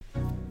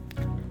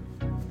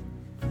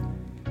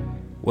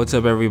What's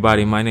up,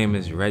 everybody? My name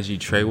is Reggie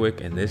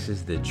Traywick, and this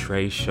is the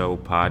Trayshow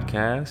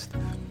podcast.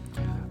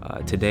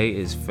 Today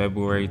is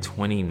February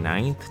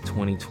 29th,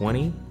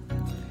 2020,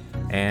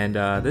 and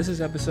this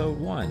is episode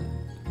 1.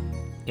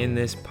 In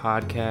this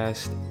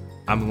podcast,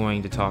 I'm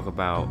going to talk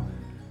about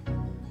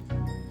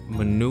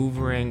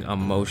maneuvering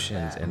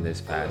emotions in this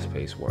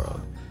fast-paced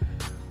world.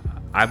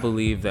 I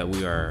believe that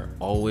we are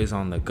always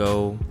on the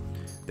go.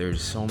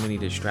 There's so many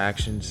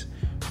distractions.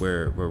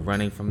 We're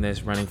running from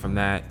this, running from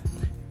that.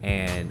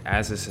 And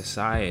as a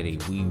society,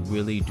 we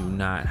really do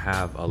not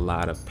have a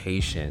lot of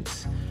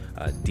patience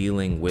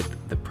dealing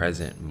with the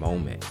present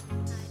moment.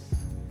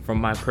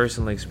 From my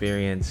personal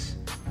experience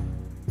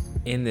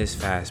in this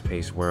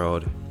fast-paced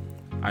world,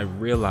 I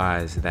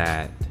realize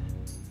that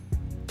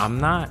I'm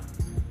not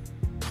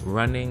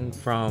running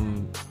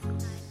from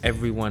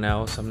everyone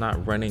else. I'm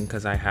not running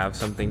because I have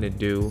something to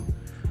do.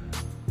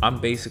 I'm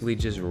basically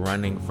just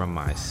running from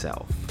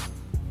myself.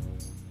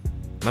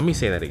 Let me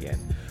say that again.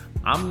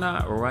 I'm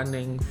not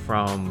running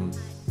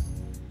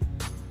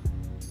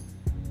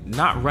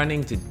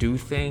to do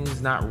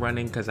things, not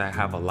running because I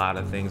have a lot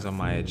of things on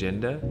my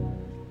agenda.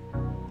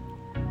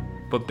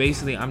 But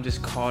basically, I'm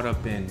just caught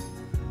up in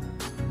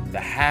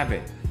the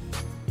habit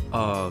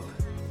of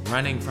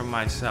running from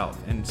myself.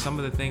 And some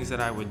of the things that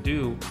I would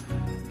do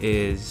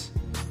is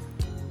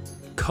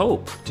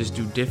cope, just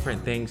do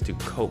different things to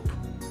cope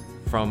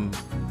from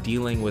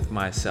dealing with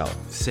myself,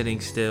 sitting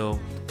still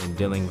and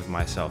dealing with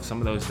myself. Some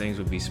of those things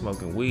would be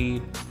smoking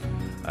weed,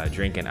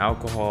 drinking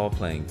alcohol,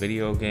 playing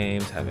video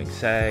games, having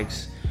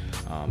sex,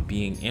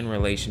 being in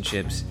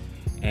relationships,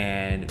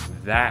 and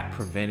that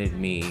prevented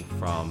me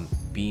from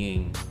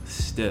being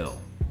still.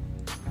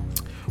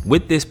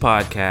 With this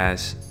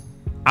podcast,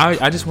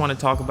 I just want to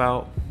talk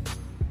about,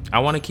 I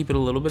want to keep it a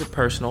little bit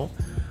personal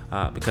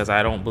because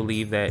I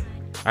believe that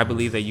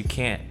you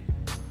can't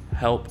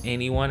help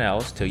anyone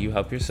else till you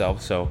help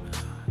yourself. So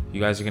you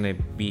guys are going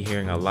to be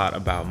hearing a lot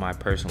about my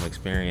personal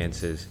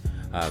experiences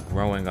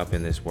growing up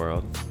in this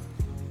world.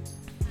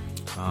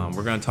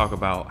 We're going to talk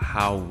about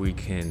how we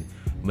can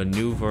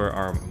maneuver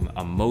our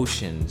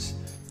emotions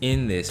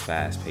in this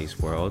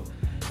fast-paced world.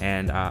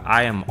 And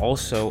I am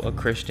also a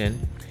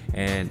Christian,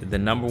 and the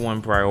number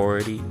one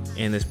priority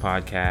in this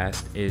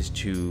podcast is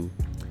to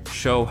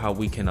show how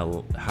we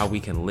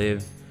can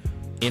live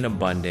in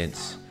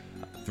abundance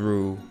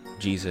through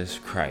Jesus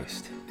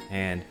Christ.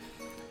 And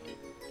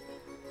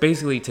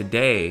basically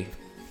today,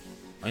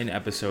 in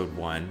episode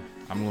 1,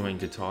 I'm going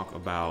to talk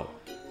about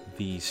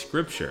the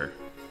scripture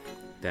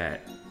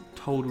that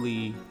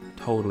totally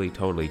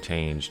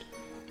changed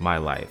my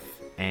life.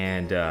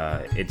 And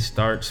it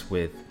starts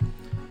with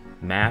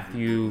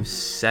Matthew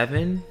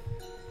 7,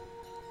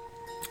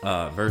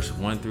 verse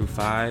 1 through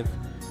 5.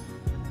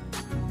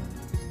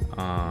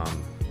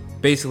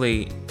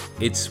 Basically,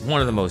 it's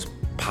one of the most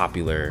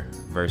popular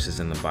verses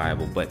in the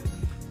Bible, but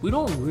we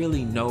don't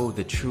really know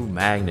the true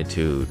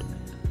magnitude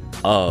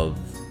of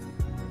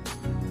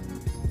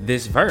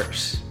this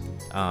verse.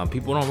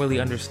 People don't really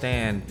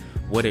understand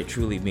what it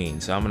truly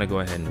means. So I'm going to go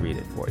ahead and read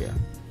it for you.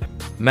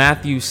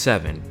 Matthew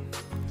 7.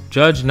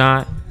 Judge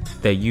not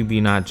that you be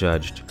not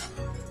judged.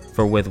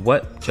 For with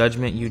what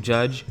judgment you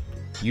judge,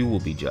 you will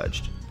be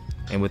judged.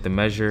 And with the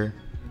measure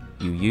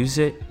you use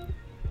it,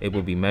 it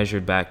will be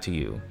measured back to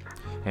you.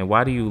 And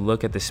why do you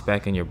look at the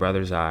speck in your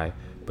brother's eye,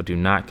 but do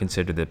not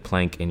consider the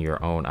plank in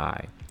your own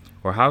eye?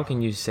 Or how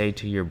can you say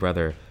to your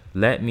brother,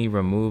 let me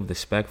remove the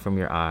speck from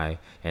your eye,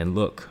 and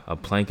look, a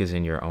plank is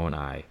in your own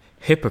eye?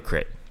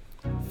 Hypocrite!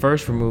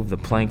 First remove the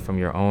plank from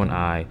your own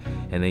eye,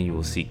 and then you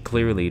will see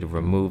clearly to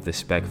remove the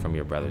speck from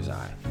your brother's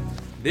eye.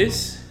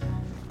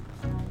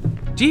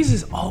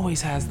 Jesus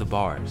always has the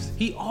bars.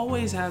 He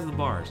always has the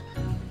bars.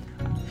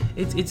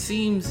 It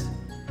seems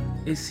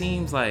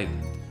like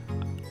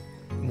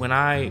when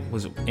I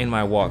was in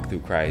my walk through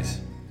Christ,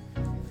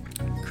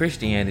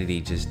 Christianity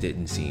just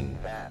didn't seem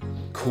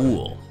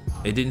cool.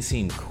 It didn't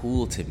seem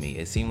cool to me.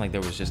 It seemed like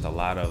there was just a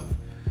lot of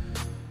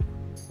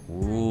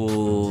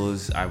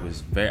rules. I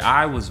was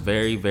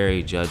very,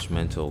 very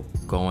judgmental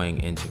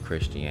going into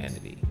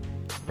Christianity,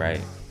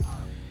 right?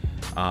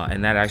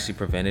 And that actually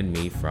prevented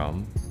me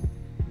from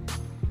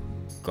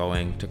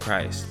going to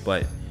Christ.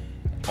 But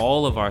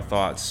all of our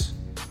thoughts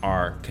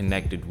are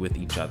connected with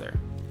each other.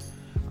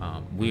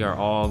 We are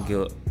all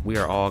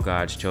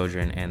God's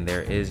children, and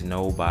there is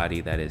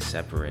nobody that is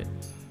separate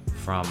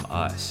from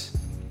us.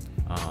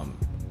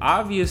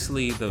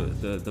 Obviously,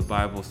 the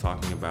Bible's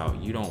talking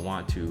about you don't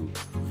want to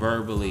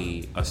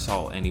verbally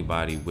assault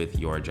anybody with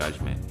your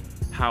judgment.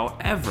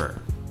 However,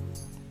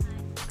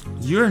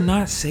 you're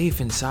not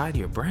safe inside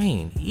your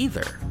brain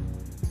either.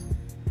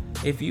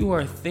 If you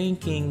are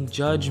thinking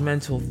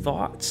judgmental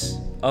thoughts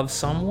of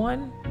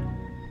someone,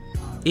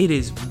 it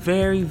is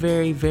very,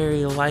 very,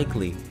 very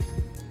likely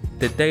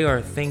that they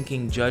are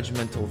thinking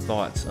judgmental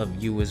thoughts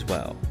of you as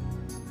well.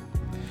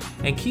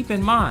 And keep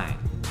in mind,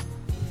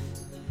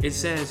 it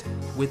says,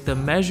 with the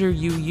measure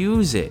you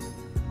use it,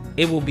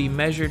 it will be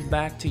measured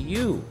back to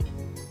you.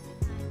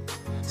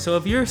 So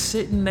if you're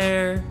sitting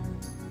there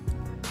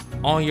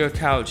on your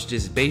couch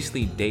just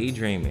basically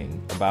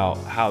daydreaming about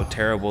how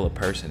terrible a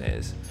person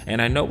is.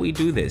 And I know we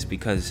do this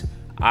because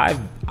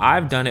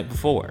I've done it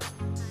before.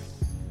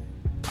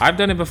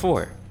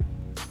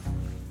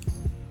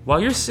 While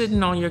you're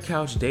sitting on your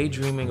couch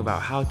daydreaming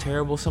about how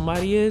terrible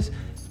somebody is,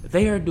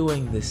 they are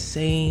doing the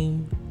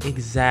same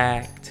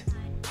exact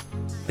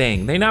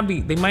thing. They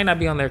might not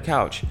be on their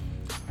couch,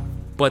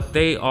 but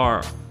they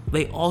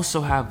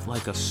also have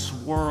like a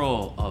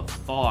swirl of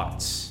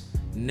thoughts,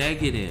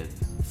 negative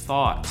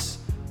thoughts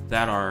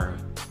that are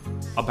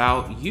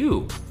about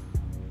you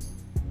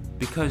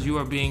because you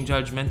are being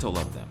judgmental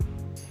of them.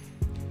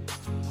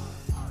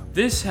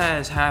 This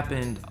has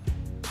happened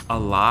a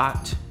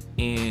lot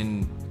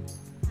in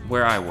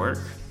where I work.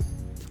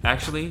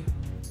 Actually,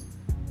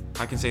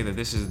 I can say that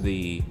this is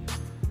the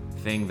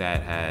thing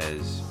that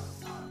has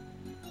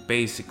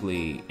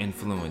basically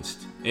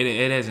influenced,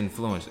 it has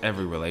influenced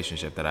every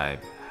relationship that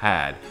I've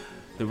had.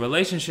 The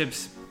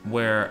relationships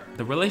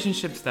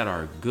that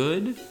are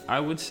good, I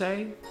would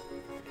say,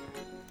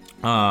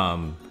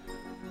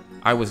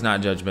 I was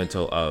not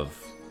judgmental of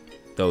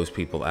those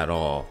people at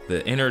all.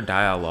 The inner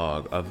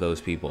dialogue of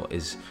those people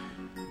is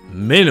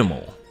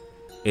minimal,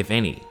 if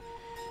any.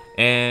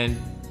 And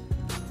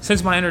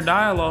since my inner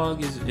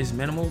dialogue is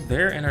minimal,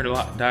 their inner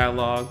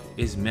dialogue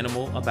is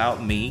minimal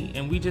about me,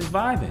 and we just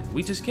vibing.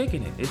 We just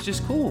kicking it. It's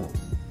just cool.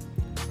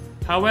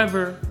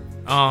 However,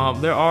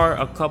 there are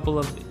a couple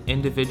of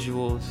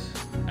individuals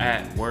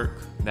at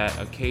work that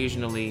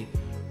occasionally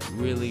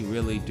really,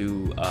 really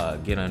do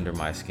get under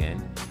my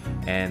skin.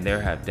 And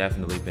there have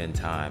definitely been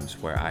times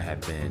where I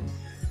have been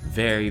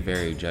very,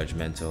 very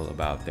judgmental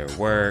about their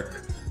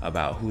work,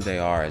 about who they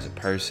are as a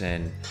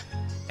person.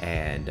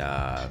 And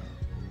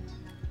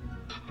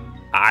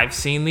I've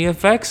seen the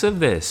effects of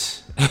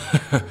this.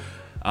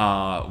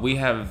 We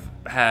have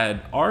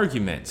had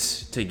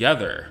arguments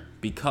together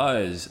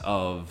because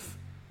of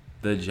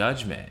the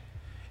judgment.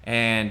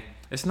 And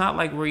it's not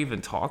like we're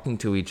even talking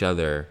to each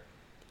other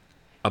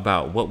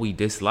about what we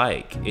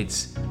dislike.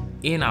 It's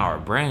in our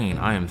brain.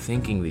 I am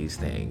thinking these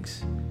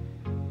things,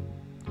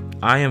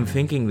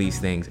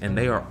 and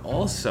they are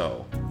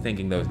also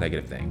thinking those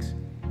negative things.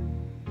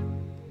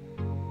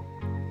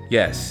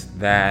 Yes,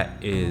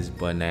 that is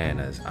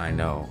bananas. I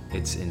know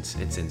it's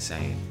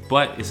insane,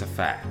 but it's a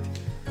fact.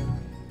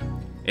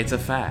 It's a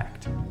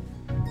fact.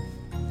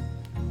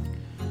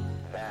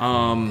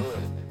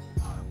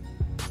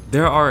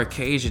 There are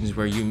occasions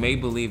where you may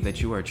believe that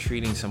you are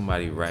treating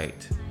somebody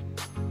right.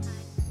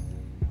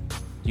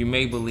 You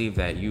may believe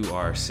that you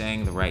are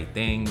saying the right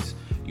things,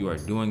 you are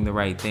doing the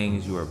right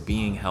things, you are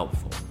being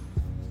helpful.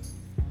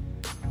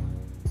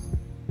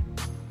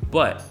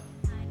 But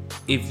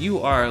if you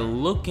are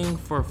looking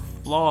for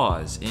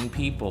flaws in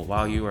people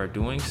while you are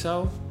doing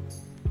so,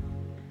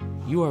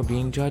 you are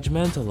being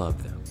judgmental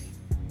of them.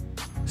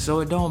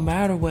 So it don't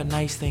matter what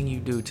nice thing you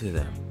do to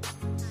them.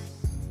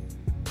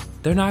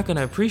 They're not going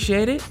to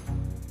appreciate it.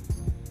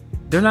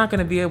 They're not going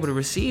to be able to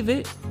receive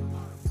it.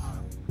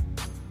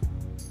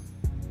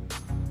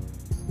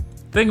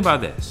 Think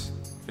about this.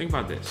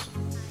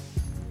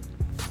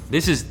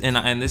 This is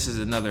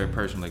another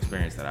personal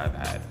experience that I've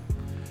had.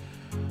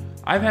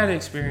 I've had an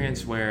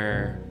experience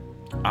where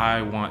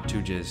I want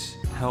to just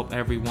help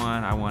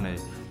everyone. I want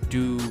to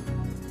do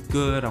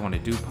good. I want to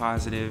do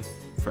positive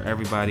for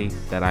everybody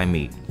that I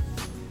meet.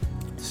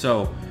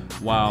 So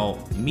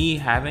while me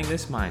having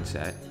this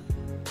mindset,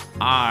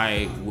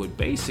 I would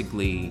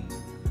basically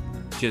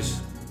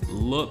just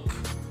look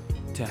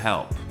to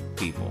help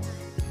people.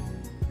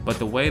 But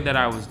the way that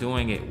I was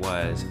doing it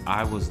was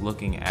I was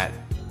looking at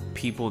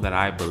people that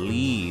I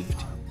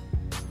believed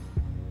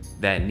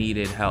that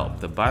needed help.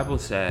 The Bible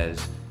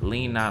says,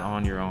 lean not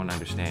on your own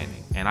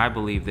understanding. And I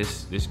believe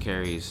this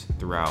carries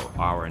throughout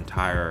our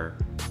entire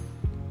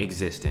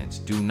existence.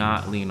 Do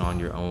not lean on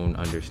your own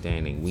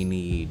understanding. We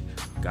need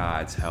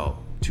God's help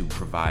to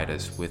provide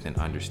us with an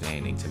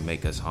understanding, to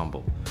make us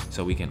humble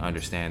so we can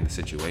understand the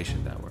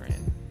situation that we're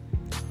in.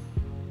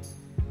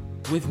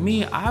 With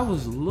me, I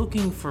was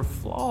looking for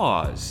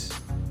flaws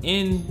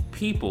in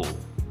people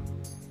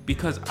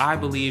because I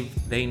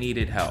believed they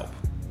needed help,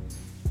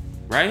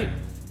 right?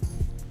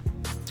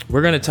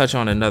 We're going to touch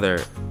on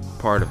another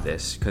part of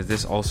this because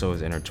this also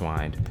is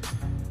intertwined,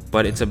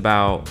 but it's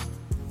about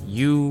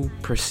you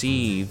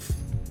perceive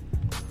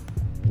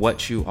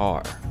what you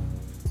are.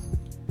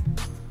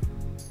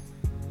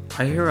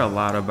 I hear a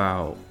lot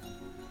about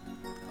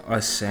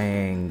us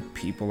saying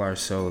people are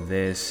so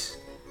this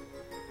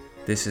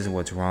is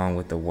what's wrong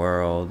with the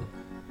world.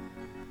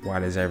 Why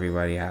does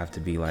everybody have to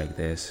be like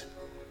this?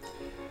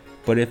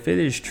 But if it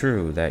is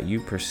true that you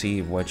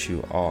perceive what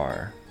you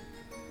are,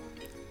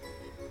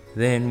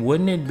 then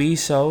wouldn't it be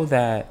so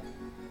that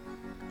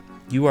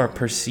you are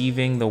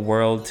perceiving the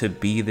world to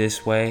be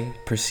this way,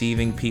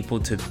 perceiving people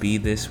to be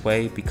this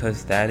way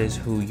because that is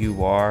who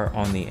you are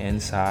on the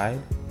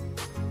inside?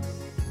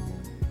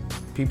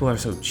 People are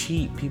so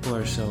cheap. People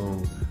are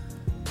so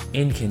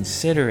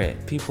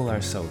inconsiderate. People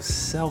are so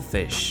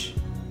selfish.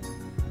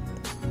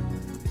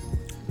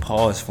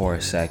 Pause for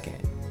a second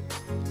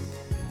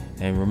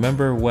And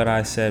remember what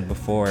I said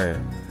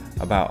before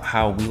about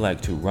how we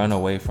like to run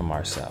away from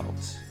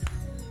ourselves.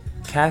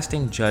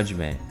 Casting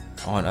judgment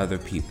on other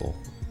people,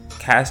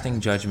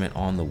 casting judgment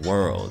on the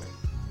world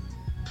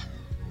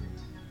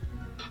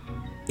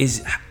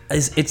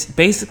it's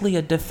basically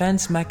a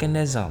defense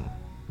mechanism.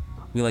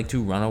 We like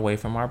to run away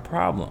from our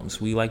problems.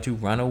 We like to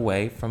run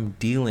away from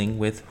dealing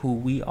with who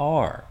we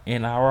are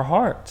in our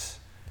hearts.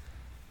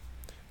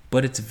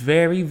 But it's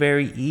very,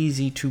 very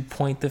easy to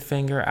point the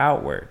finger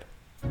outward.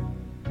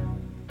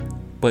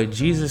 But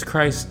Jesus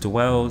Christ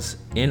dwells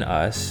in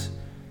us,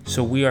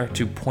 so we are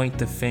to point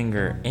the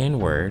finger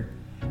inward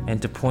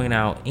and to point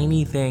out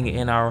anything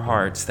in our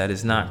hearts that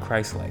is not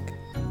Christ-like.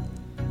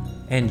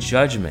 And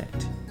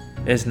judgment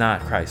is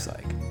not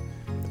Christ-like.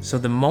 So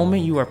the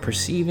moment you are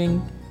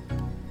perceiving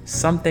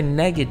something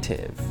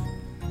negative,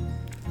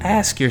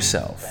 ask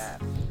yourself,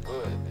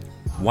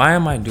 why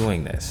am I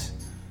doing this?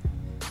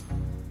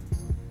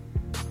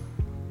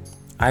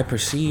 I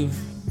perceive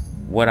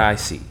what I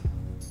see.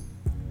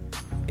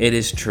 It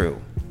is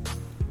true.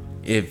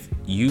 If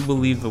you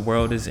believe the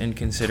world is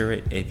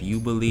inconsiderate, if you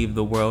believe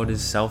the world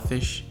is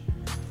selfish,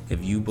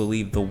 if you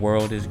believe the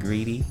world is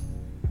greedy,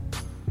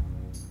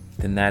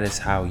 then that is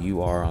how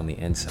you are on the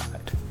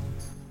inside.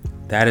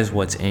 That is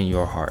what's in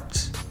your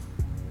hearts.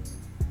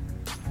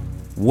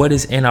 What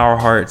is in our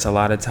hearts a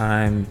lot of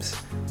times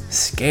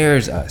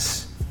scares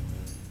us.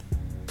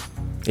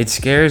 It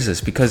scares us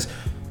because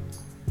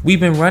we've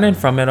been running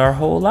from it our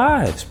whole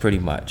lives, pretty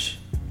much.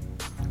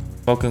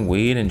 Smoking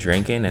weed and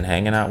drinking and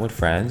hanging out with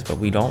friends, but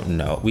we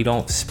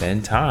don't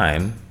spend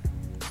time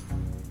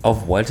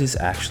of what is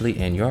actually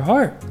in your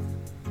heart.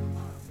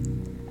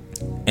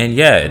 And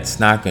yeah, it's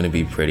not going to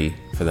be pretty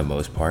for the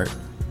most part.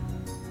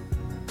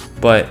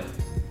 But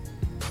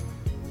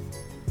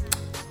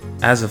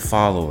as a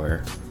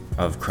follower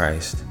of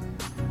Christ,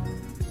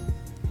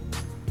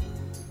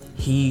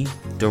 He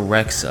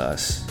directs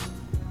us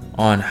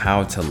on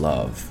how to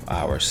love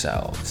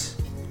ourselves.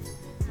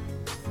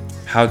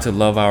 How to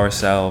love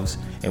ourselves,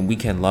 and we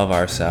can love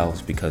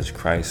ourselves because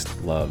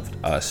Christ loved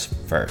us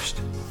first.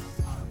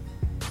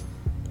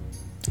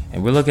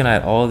 And we're looking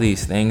at all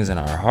these things in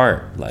our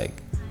heart,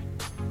 like,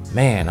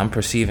 man, I'm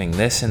perceiving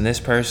this in this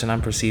person,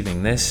 I'm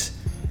perceiving this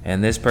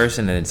and this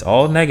person, and it's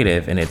all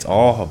negative, and it's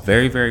all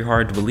very, very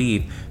hard to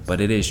believe, but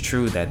it is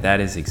true that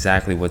that is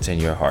exactly what's in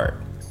your heart,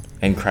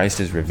 and Christ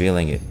is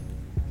revealing it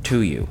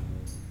to you,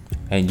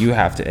 and you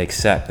have to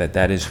accept that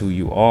that is who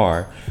you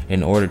are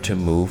in order to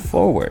move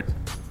forward,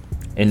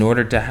 in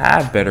order to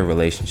have better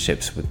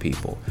relationships with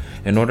people,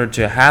 in order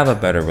to have a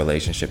better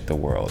relationship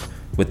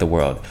with the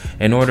world,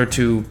 in order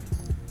to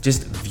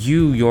just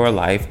view your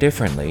life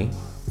differently.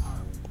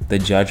 The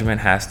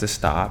judgment has to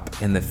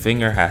stop and the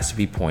finger has to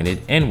be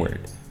pointed inward.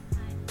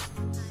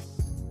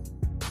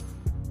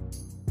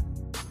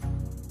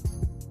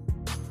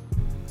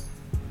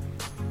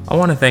 I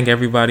want to thank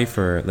everybody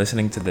for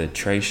listening to the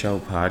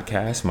Trayshow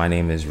podcast. My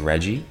name is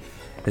Reggie.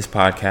 This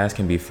podcast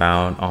can be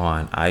found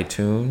on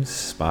iTunes,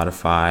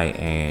 Spotify,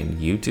 and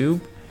YouTube.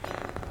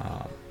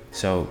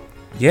 So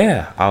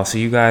yeah, I'll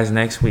see you guys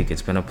next week.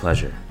 It's been a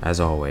pleasure.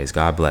 As always,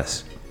 God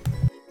bless.